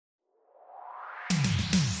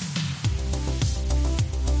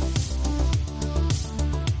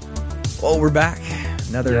Well, we're back.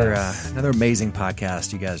 Another amazing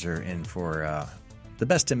podcast. You guys are in for the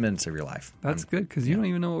best 10 minutes of your life. That's good because you don't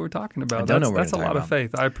even know what we're talking about. I don't know what That's we're a lot talking of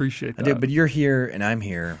faith. I appreciate that. I do, but you're here and I'm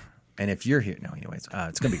here. And if you're here, anyways,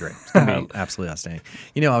 it's going to be great. It's going to be absolutely outstanding.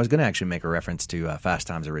 You know, I was going to actually make a reference to Fast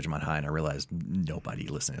Times at Ridgemont High, and I realized nobody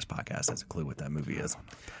listening to this podcast has a clue what that movie is.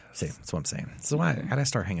 See, that's what I'm saying. So why got to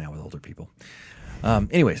start hanging out with older people.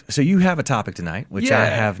 Anyways, so you have a topic tonight, which I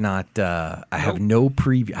have not. I have no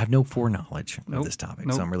preview. I have no foreknowledge of this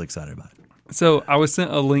topic, so I'm really excited about it. So I was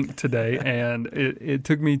sent a link today, and it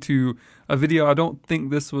took me to a video. I don't think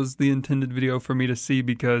this was the intended video for me to see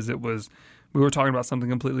because we were talking about something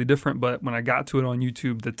completely different. But when I got to it on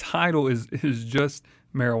YouTube, the title is just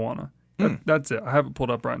marijuana. That's it. I have it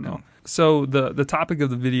pulled up right now. So the topic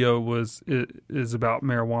of the video is about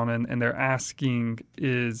marijuana, and they're asking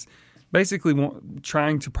is basically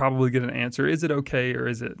trying to probably get an answer. Is it okay or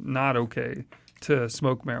is it not okay to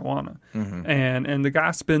smoke marijuana? Mm-hmm. And the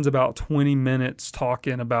guy spends about 20 minutes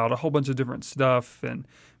talking about a whole bunch of different stuff and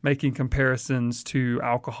making comparisons to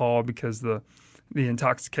alcohol because the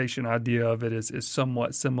intoxication idea of it is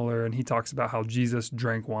somewhat similar. And he talks about how Jesus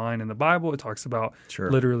drank wine in the Bible. It talks about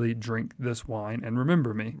literally drink this wine and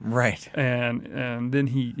remember me. Right. And then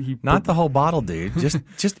he not the whole bottle, dude.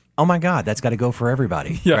 Just oh my God, that's got to go for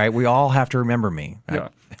everybody. Yeah. Right. We all have to remember me.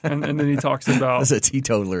 Right? Yeah. And then he talks about that's a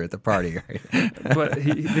teetotaler at the party, right? But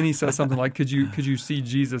then he says something like, could you see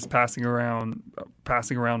Jesus passing around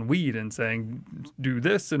weed and saying, do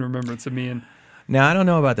this in remembrance of me? And now, I don't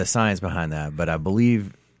know about the science behind that, but I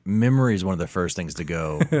believe memory is one of the first things to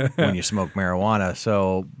go when you smoke marijuana.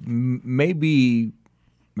 So maybe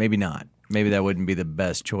not. Maybe that wouldn't be the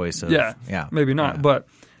best choice. Maybe not. Yeah. But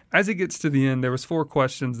as it gets to the end, there was 4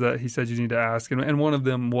 questions that he said you need to ask, and one of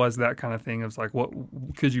them was that kind of thing. It was like, what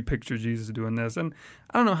could you picture Jesus doing this? And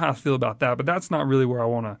I don't know how I feel about that, but that's not really where I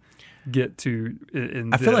want to get to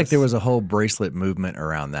in I feel like there was a whole bracelet movement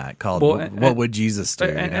around that called what would Jesus do?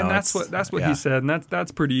 And that's what he said, and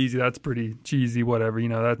that's pretty easy. That's pretty cheesy, whatever.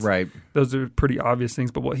 That's right. Those are pretty obvious things.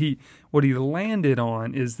 But what he landed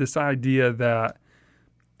on is this idea that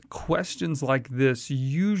questions like this,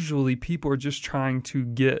 usually people are just trying to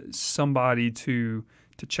get somebody to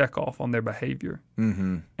check off on their behavior.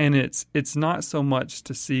 Mm-hmm. And it's not so much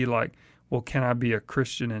to see like, well, can I be a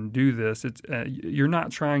Christian and do this? It's you're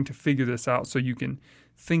not trying to figure this out so you can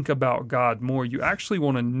think about God more. You actually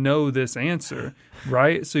want to know this answer,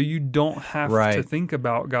 right? So you don't have to think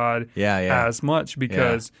about God as much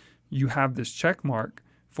because you have this check mark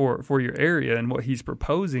for your area. And what he's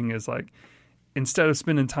proposing is like, instead of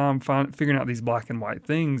spending time figuring out these black and white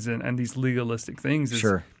things and these legalistic things,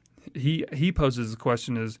 he poses the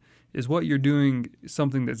question is what you're doing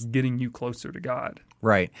something that's getting you closer to God?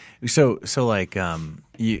 Right. So like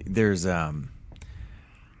there's I've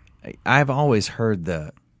always heard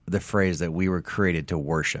the phrase that we were created to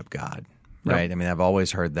worship God, right? Yep. I mean, I've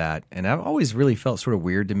always heard that, and I've always really felt sort of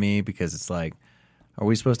weird to me because it's like, are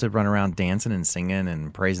we supposed to run around dancing and singing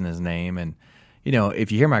and praising His name? And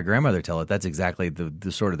if you hear my grandmother tell it, that's exactly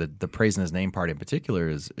the sort of the praising His name part in particular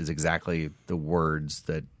is exactly the words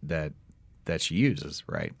that she uses,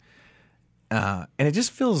 right? And it just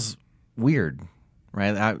feels weird.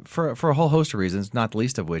 Right, for a whole host of reasons, not the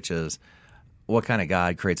least of which is what kind of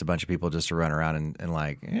God creates a bunch of people just to run around and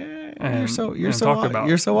like, you're so awesome,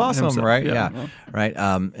 himself. Right? Yeah. Right.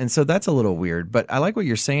 And so that's a little weird, but I like what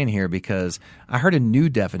you're saying here because I heard a new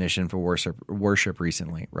definition for worship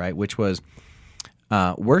recently, right? Which was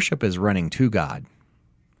worship is running to God,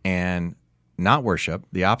 and not worship,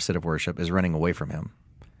 the opposite of worship, is running away from Him.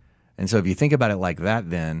 And so if you think about it like that,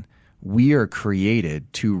 then we are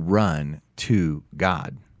created to run to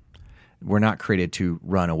God. We're not created to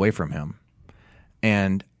run away from Him.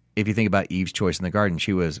 And if you think about Eve's choice in the garden,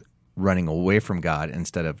 she was running away from God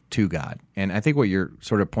instead of to God. And I think what you're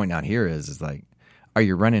sort of pointing out here is like, are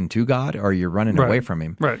you running to God or are you running away from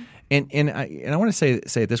Him? Right. And I want to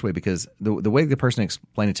say it this way because the way the person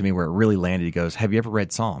explained it to me where it really landed, he goes, have you ever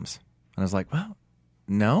read Psalms? And I was like, well,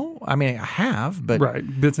 no, I mean, I have, but... Right,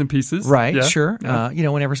 bits and pieces. Right, yeah. Sure. Yeah.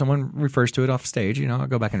 Whenever someone refers to it off stage, I'll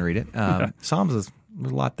go back and read it. Psalms is a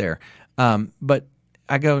lot there. But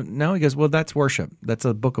I go, no, he goes, well, that's worship. That's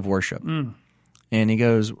a book of worship. Mm. And he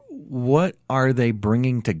goes, what are they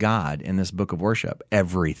bringing to God in this book of worship?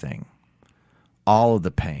 Everything. All of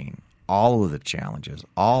the pain, all of the challenges,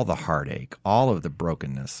 all the heartache, all of the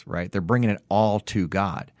brokenness, right? They're bringing it all to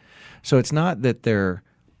God. So it's not that they're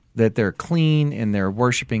clean and they're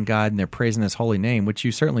worshiping God and they're praising His holy name, which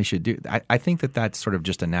you certainly should do. I think that that's sort of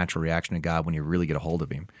just a natural reaction to God when you really get a hold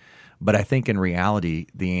of Him. But I think in reality,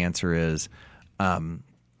 the answer is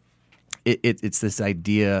it's this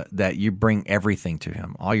idea that you bring everything to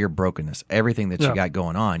him, all your brokenness, everything that you got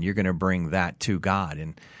going on, you're going to bring that to God,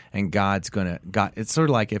 and God's going to God. It's sort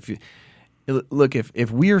of like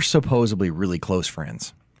if we are supposedly really close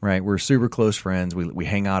friends, right? We're super close friends. We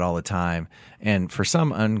hang out all the time, and for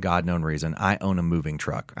some ungod known reason, I own a moving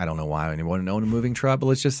truck. I don't know why anyone would own a moving truck, but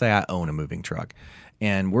let's just say I own a moving truck,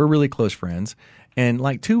 and we're really close friends. And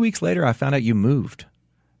like 2 weeks later, I found out you moved,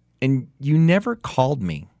 and you never called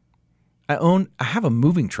me. I have a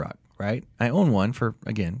moving truck, right? I own one for,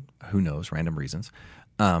 again, who knows, random reasons.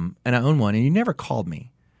 And I own one, and you never called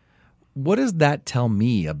me. What does that tell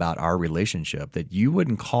me about our relationship, that you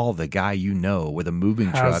wouldn't call the guy you know with a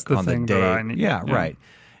moving truck on the day? Yeah, right.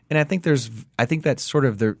 And I think that's sort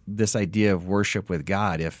of this idea of worship with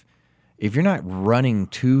God. If you're not running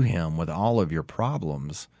to him with all of your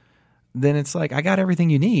problems, then it's like, I got everything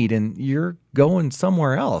you need, and you're going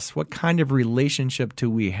somewhere else. What kind of relationship do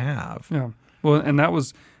we have? Yeah. Well, and that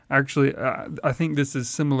was actually, I think this is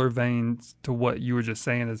similar veins to what you were just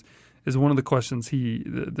saying. Is one of the questions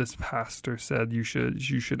this pastor said you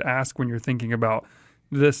should ask when you're thinking about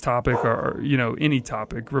this topic or any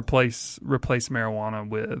topic. Replace marijuana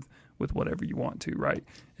with whatever you want to. Right?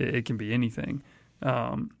 It can be anything.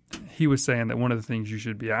 He was saying that one of the things you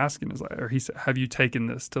should be asking is he said, have you taken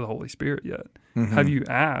this to the Holy Spirit yet? Mm-hmm. Have you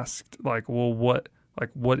asked what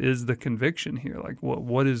is the conviction here? Like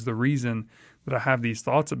what is the reason that I have these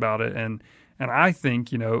thoughts about it? And I think,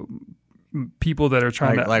 people that are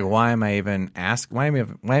trying to why am I even why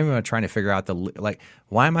am I trying to figure out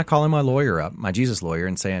why am I calling my lawyer up, my Jesus lawyer,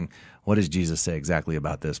 and saying, what does Jesus say exactly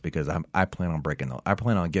about this? Because I plan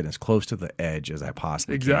on getting as close to the edge as I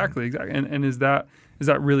possibly can. Exactly. And is that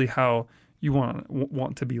really how you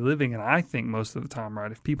want to be living? And I think most of the time,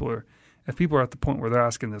 right, if people are at the point where they're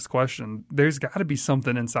asking this question, there's got to be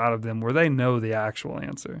something inside of them where they know the actual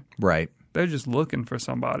answer. Right. They're just looking for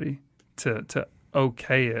somebody to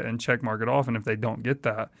okay it and check mark it off. And if they don't get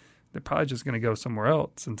that, they're probably just going to go somewhere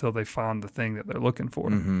else until they find the thing that they're looking for.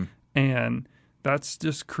 Mm-hmm. And that's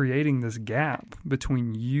just creating this gap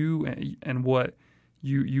between you and what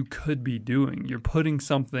you could be doing. You're putting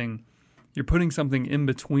something in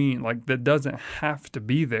between, like, that doesn't have to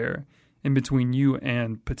be there, in between you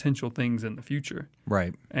and potential things in the future.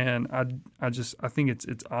 Right. And I think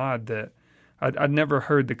it's odd that I'd never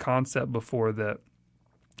heard the concept before that,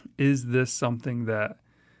 is this something that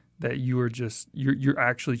you're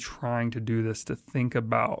actually trying to do this to think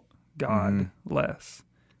about God less.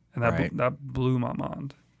 And that blew my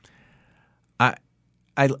mind. I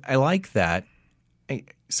like that.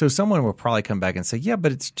 So someone will probably come back and say, yeah,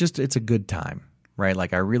 but it's a good time, right?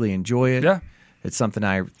 Like, I really enjoy it. Yeah. It's something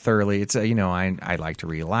I thoroughly, I like to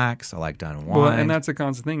relax. I like to unwind. Well, and that's a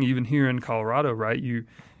constant thing, even here in Colorado, right?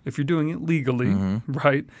 If you're doing it legally,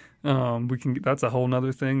 right? That's a whole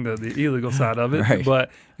nother thing, the illegal side of it. Right.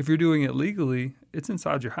 But if you're doing it legally, it's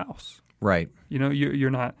inside your house. Right. You're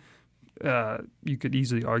not, you could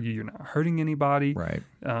easily argue you're not hurting anybody. Right.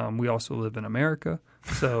 We also live in America.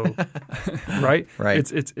 So, right?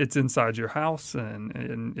 Right. It's inside your house,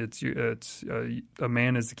 and it's a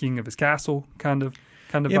man is the king of his castle kind of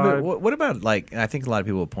yeah, vibe. But what about, I think a lot of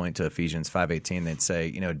people will point to Ephesians 5:18. They'd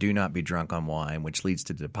say, do not be drunk on wine, which leads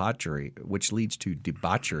to debauchery.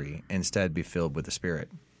 Instead, be filled with the Spirit.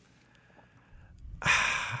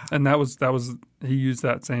 And that was he used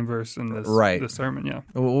that same verse in this sermon. Yeah.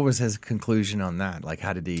 What was his conclusion on that? Like,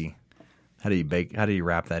 how did he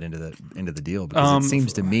wrap that into the deal? Because it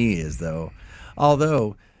seems to me as though,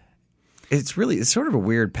 although it's sort of a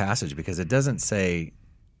weird passage, because it doesn't say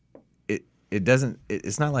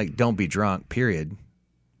it's not like don't be drunk, period.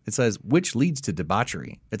 It says which leads to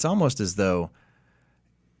debauchery. It's almost as though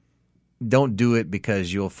don't do it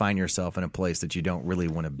because you'll find yourself in a place that you don't really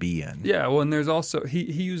want to be in. Yeah, well, and there's also he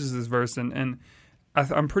uses this verse, and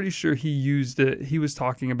I'm pretty sure he used it. He was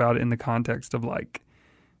talking about it in the context of, like,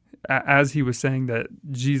 as he was saying that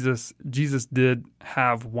Jesus did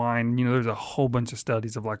have wine. There's a whole bunch of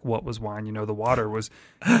studies of, like, what was wine. The water was,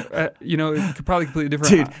 it could probably completely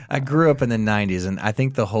different. Dude, I grew up in the 90s, and I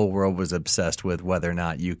think the whole world was obsessed with whether or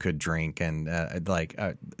not you could drink. And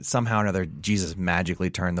somehow or another, Jesus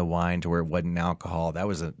magically turned the wine to where it wasn't alcohol. That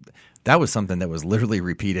was something that was literally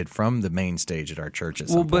repeated from the main stage at our church at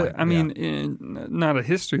some point. I mean, not a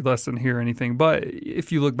history lesson here or anything, but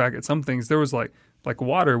if you look back at some things, there was Like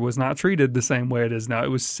water was not treated the same way it is now. It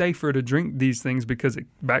was safer to drink these things because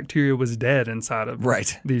bacteria was dead inside of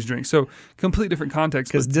these drinks. So complete different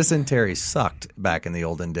context. Because dysentery sucked back in the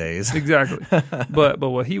olden days. Exactly. but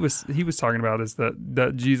what he was talking about is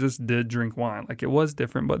that Jesus did drink wine. Like it was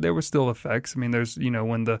different, but there were still effects. I mean, there's,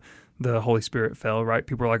 when the Holy Spirit fell, right?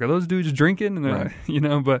 People are like, are those dudes drinking?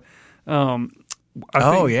 And but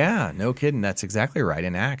yeah, no kidding. That's exactly right.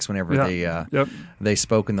 In Acts, whenever they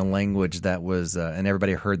spoke in the language that was, and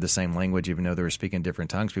everybody heard the same language, even though they were speaking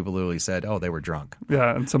different tongues, people literally said, "Oh, they were drunk."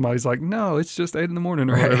 Yeah, and somebody's like, "No, it's just 8 a.m. or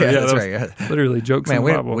whatever." Yeah, that's right. Yeah. Literally jokes in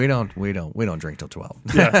the Bible. We don't drink till 12.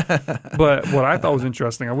 Yeah, but what I thought was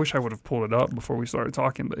interesting, I wish I would have pulled it up before we started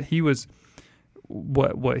talking, but he was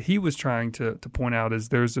what he was trying to point out is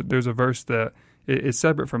there's a verse that is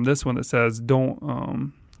separate from this one that says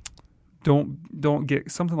don't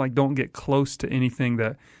get close to anything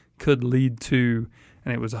that could lead to,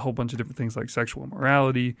 and it was a whole bunch of different things like sexual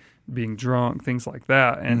immorality, being drunk, things like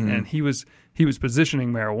that. And he was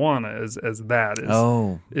positioning marijuana as that.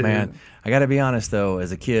 Man, I got to be honest though,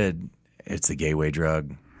 as a kid, it's the gateway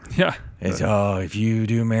drug. Yeah. It's, if you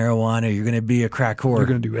do marijuana, you're going to be a crack whore. You're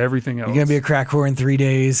going to do everything else. You're going to be a crack whore in 3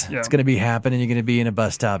 days. Yeah. It's going to be happening. You're going to be in a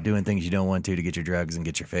bus stop doing things you don't want to get your drugs and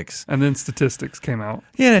get your fix. And then statistics came out.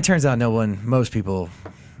 Yeah, and it turns out most people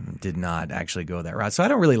did not actually go that route. So I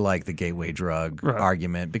don't really like the gateway drug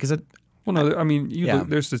argument because it... Well, no, I mean,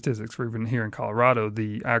 there's statistics for even here in Colorado,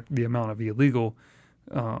 the amount of illegal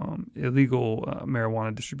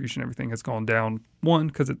marijuana distribution, everything has gone down. One,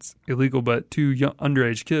 because it's illegal, but two,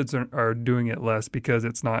 underage kids are doing it less because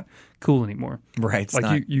it's not cool anymore. Right. It's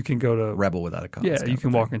like you can go to rebel without a cause. Yeah, you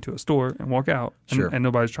can walk into a store and walk out, and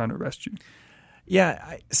nobody's trying to arrest you.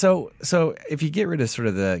 Yeah. So if you get rid of sort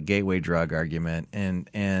of the gateway drug argument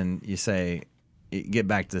and you say, get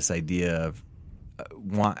back to this idea of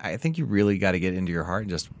why, I think you really got to get into your heart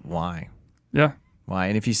and just why. Yeah. Why?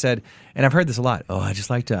 And if you said, and I've heard this a lot, I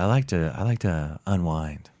like to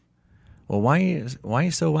unwind. Well, why are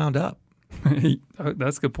you so wound up?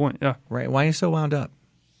 That's a good point. Yeah. Right. Why are you so wound up?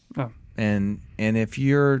 Oh. And if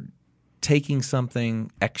you're taking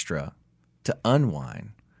something extra to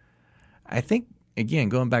unwind, I think, again,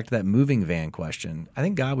 going back to that moving van question, I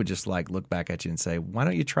think God would just look back at you and say, why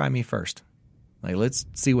don't you try me first? Let's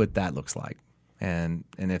see what that looks like. And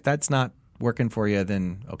if that's not working for you,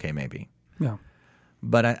 then okay, maybe. Yeah.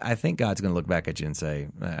 But I think God's going to look back at you and say,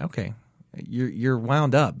 okay, you're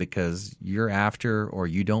wound up because you're after, or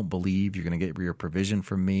you don't believe you're going to get your provision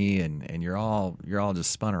from me, and you're all just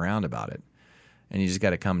spun around about it. And you just got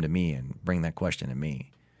to come to me and bring that question to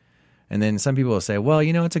me. And then some people will say, well,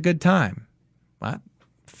 it's a good time. Well,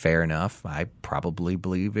 fair enough. I probably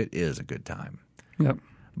believe it is a good time. Yep.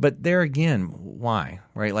 But there again, why?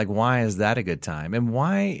 Right? Why is that a good time? And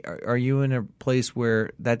why are you in a place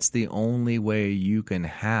where that's the only way you can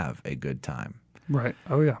have a good time? Right.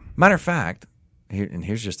 Oh, yeah. Matter of fact,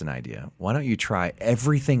 here's just an idea. Why don't you try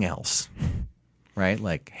everything else? Right?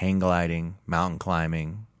 Like hang gliding, mountain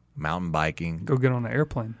climbing, mountain biking. Go get on an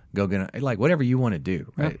airplane. Go get whatever you want to do.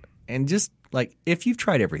 Right? Yep. And just if you've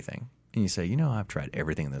tried everything and you say, I've tried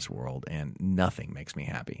everything in this world and nothing makes me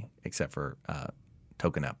happy except for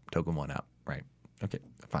token one up, right? Okay,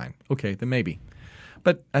 fine. Okay, then maybe.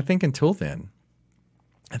 But I think until then,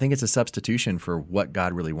 I think it's a substitution for what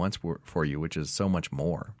God really wants for you, which is so much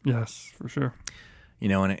more. Yes, for sure.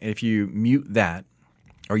 And if you mute that,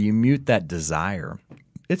 or you mute that desire,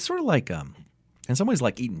 it's sort of like, in some ways,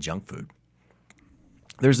 like eating junk food.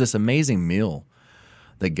 There's this amazing meal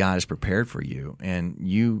that God has prepared for you, and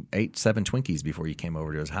you ate 7 Twinkies before you came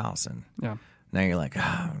over to his house, and yeah. Now you're like,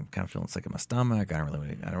 I'm kind of feeling sick in my stomach. I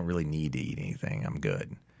don't really need to eat anything. I'm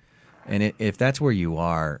good. And if that's where you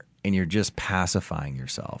are and you're just pacifying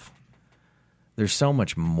yourself, there's so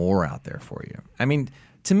much more out there for you. I mean,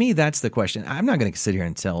 to me, that's the question. I'm not going to sit here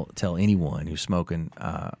and tell anyone who's smoking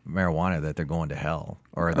marijuana that they're going to hell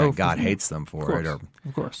or that God hates them for it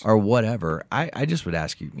or whatever. I just would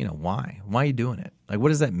ask you, why? Why are you doing it? What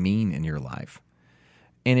does that mean in your life?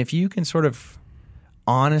 And if you can sort of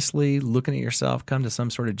honestly, looking at yourself, come to some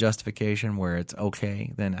sort of justification where it's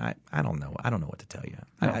okay, then I don't know. I don't know what to tell you.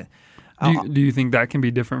 No. Do you think that can be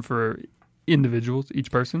different for individuals,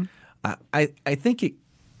 each person? I think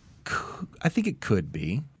it could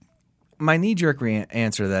be. My knee-jerk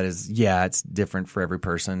answer to that is, yeah, it's different for every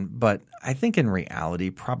person. But I think in reality,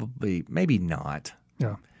 probably, maybe not.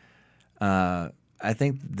 Yeah. I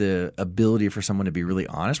think the ability for someone to be really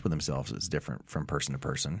honest with themselves is different from person to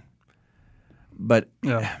person. But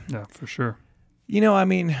yeah, for sure. I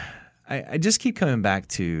mean, I just keep coming back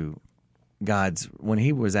to when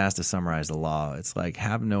he was asked to summarize the law, it's like,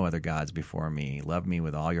 have no other gods before me. Love me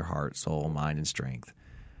with all your heart, soul, mind, and strength.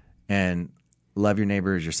 And love your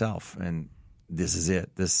neighbor as yourself. And this is it.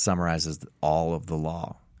 This summarizes all of the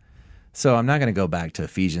law. So I'm not going to go back to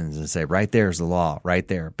Ephesians and say, right there's the law, right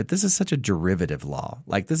there. But this is such a derivative law.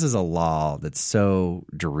 Like, this is a law that's so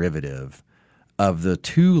derivative of the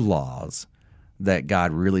two laws that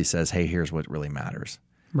God really says, hey, here's what really matters.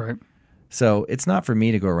 Right. So it's not for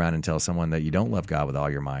me to go around and tell someone that you don't love God with all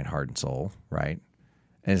your mind, heart, and soul, right?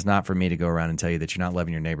 And it's not for me to go around and tell you that you're not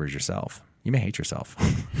loving your neighbors yourself. You may hate yourself,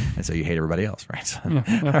 and so you hate everybody else, right?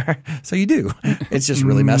 So, so you do. It's just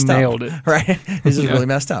really messed Nailed up. it. Right? It's just really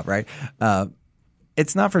messed up, right?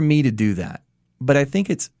 It's not for me to do that, but I think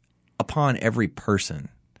it's upon every person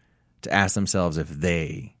to ask themselves if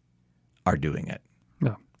they are doing it,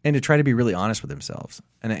 and to try to be really honest with themselves.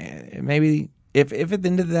 And maybe if at the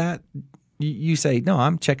end of that you say, no,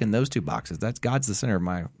 I'm checking those two boxes. That's God's the center of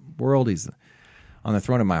my world. He's on the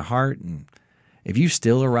throne of my heart, and if you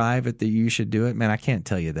still arrive at the you should do it, man, I can't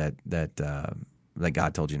tell you that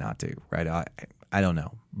God told you not to, right? I don't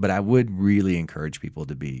know, but I would really encourage people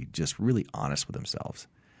to be just really honest with themselves,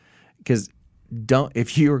 because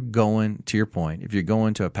if you're going, to your point, if you're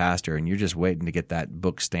going to a pastor and you're just waiting to get that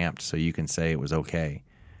book stamped so you can say it was okay,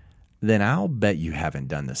 then I'll bet you haven't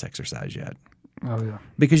done this exercise yet. Oh yeah,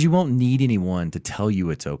 because you won't need anyone to tell you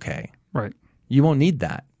it's okay. Right. You won't need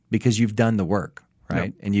that because you've done the work, right?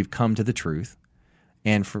 Yep. And you've come to the truth.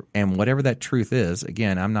 And whatever that truth is,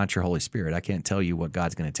 again, I'm not your Holy Spirit. I can't tell you what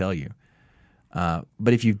God's going to tell you. But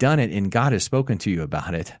if you've done it and God has spoken to you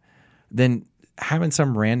about it, then having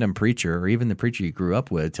some random preacher or even the preacher you grew up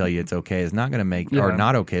with tell you it's okay is not going to make, or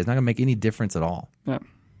not okay, is not going to make any difference at all. Yeah.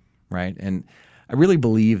 Right? And I really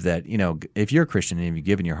believe that, if you're a Christian and you've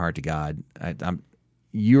given your heart to God,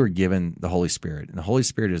 you are given the Holy Spirit. And the Holy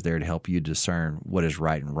Spirit is there to help you discern what is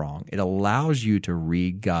right and wrong. It allows you to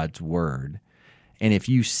read God's Word. And if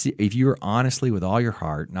you're honestly with all your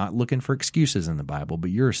heart, not looking for excuses in the Bible,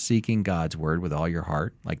 but you're seeking God's Word with all your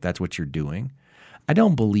heart, like that's what you're doing, I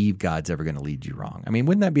don't believe God's ever going to lead you wrong. I mean,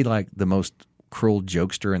 wouldn't that be like the most cruel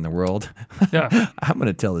jokester in the world? Yeah. I'm going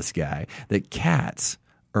to tell this guy that cats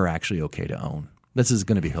are actually okay to own. This is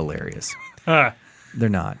going to be hilarious. They're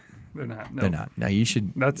not. They're not. No. They're not. Now you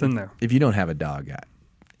should. That's in there. If you don't have a dog,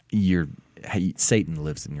 Satan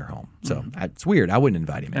lives in your home, so it's weird. I wouldn't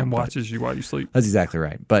invite him in, and watches you while you sleep. That's exactly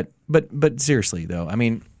right. But seriously though, I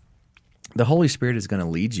mean, the Holy Spirit is going to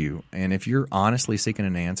lead you, and if you're honestly seeking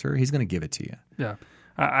an answer, He's going to give it to you. Yeah,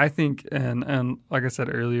 I think, and like I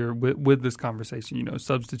said earlier, with this conversation,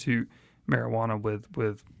 substitute marijuana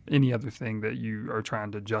with any other thing that you are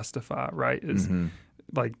trying to justify. Right? Is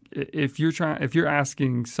like if you're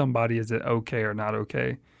asking somebody, is it okay or not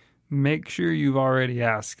okay? Make sure you've already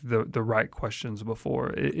asked the right questions before.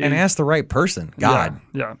 And ask the right person, God.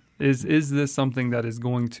 Yeah. Is this something that is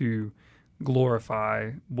going to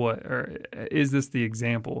glorify what, or is this the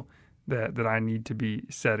example that I need to be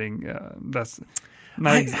setting?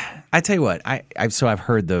 I tell you what, I've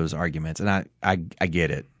heard those arguments, and I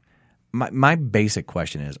get it. My basic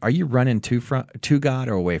question is, are you running to God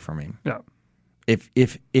or away from Him? Yeah.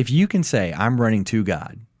 If you can say, I'm running to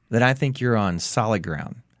God, then I think you're on solid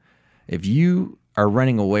ground. If you are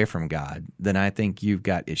running away from God, then I think you've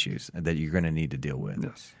got issues that you're going to need to deal with.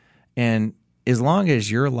 Yes. And as long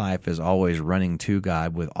as your life is always running to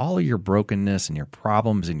God with all of your brokenness and your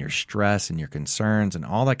problems and your stress and your concerns and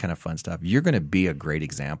all that kind of fun stuff, you're going to be a great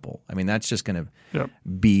example. I mean, that's just going to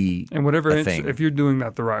be and whatever thing. If you're doing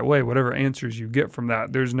that the right way, whatever answers you get from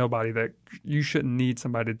that, there's nobody that you shouldn't need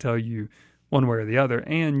somebody to tell you one way or the other.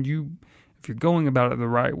 And if you're going about it the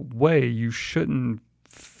right way, you shouldn't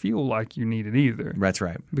feel like you need it either. That's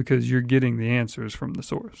right. Because you're getting the answers from the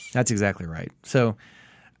source. That's exactly right. So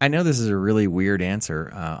I know this is a really weird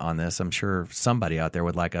answer on this. I'm sure somebody out there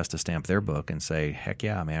would like us to stamp their book and say, heck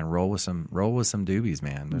yeah, man, roll with some doobies,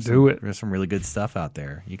 man. There's some really good stuff out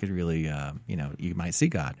there. You could really, you might see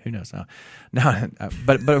God. Who knows? No,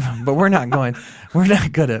 but we're not going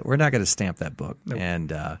to stamp that book. Nope.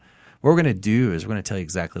 And what we're going to do is we're going to tell you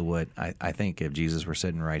exactly what I think if Jesus were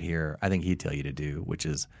sitting right here, I think He'd tell you to do, which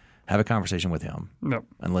is have a conversation with Him. Nope.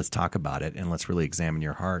 And let's talk about it, and let's really examine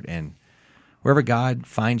your heart. And wherever God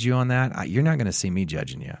finds you on that, you're not going to see me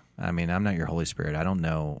judging you. I mean, I'm not your Holy Spirit. I don't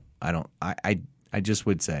know. I just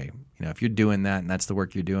would say, if you're doing that and that's the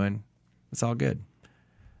work you're doing, it's all good.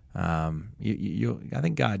 I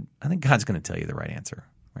think God's going to tell you the right answer.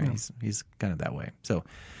 Right? Yeah. He's kind of that way. So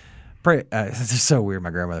pray. This is so weird. My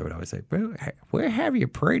grandmother would always say, "Where have you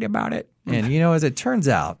prayed about it?" And as it turns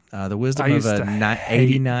out, the wisdom of an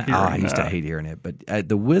 89. Oh, I used to hate hearing it, but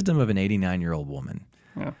the wisdom of an 89-year-old woman.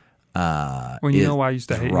 Yeah. Well, you know why I used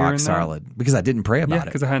to hate hearing rock solid that? because I didn't pray about it.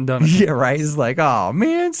 Because I hadn't done it. Yeah, right. It's like, oh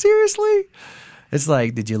man, seriously. It's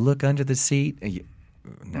like, did you look under the seat?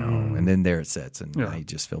 No, and then there it sits, and you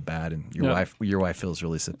just feel bad, and your wife feels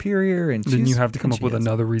really superior, and then you have to come up with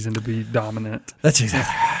another reason to be dominant. That's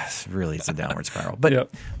exactly. Really, it's a downward spiral. But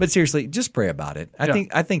seriously, just pray about it.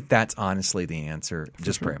 I think that's honestly the answer.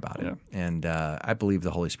 Just pray about it, and I believe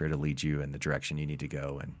the Holy Spirit will lead you in the direction you need to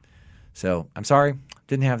go. And so, I'm sorry,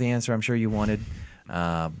 didn't have the answer I'm sure you wanted,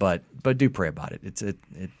 but do pray about it.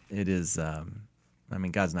 It is.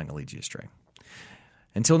 God's not going to lead you astray.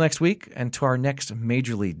 Until next week, and to our next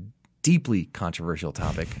majorly, deeply controversial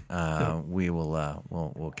topic,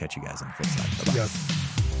 we'll catch you guys on the flip side.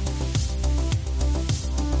 Bye-bye.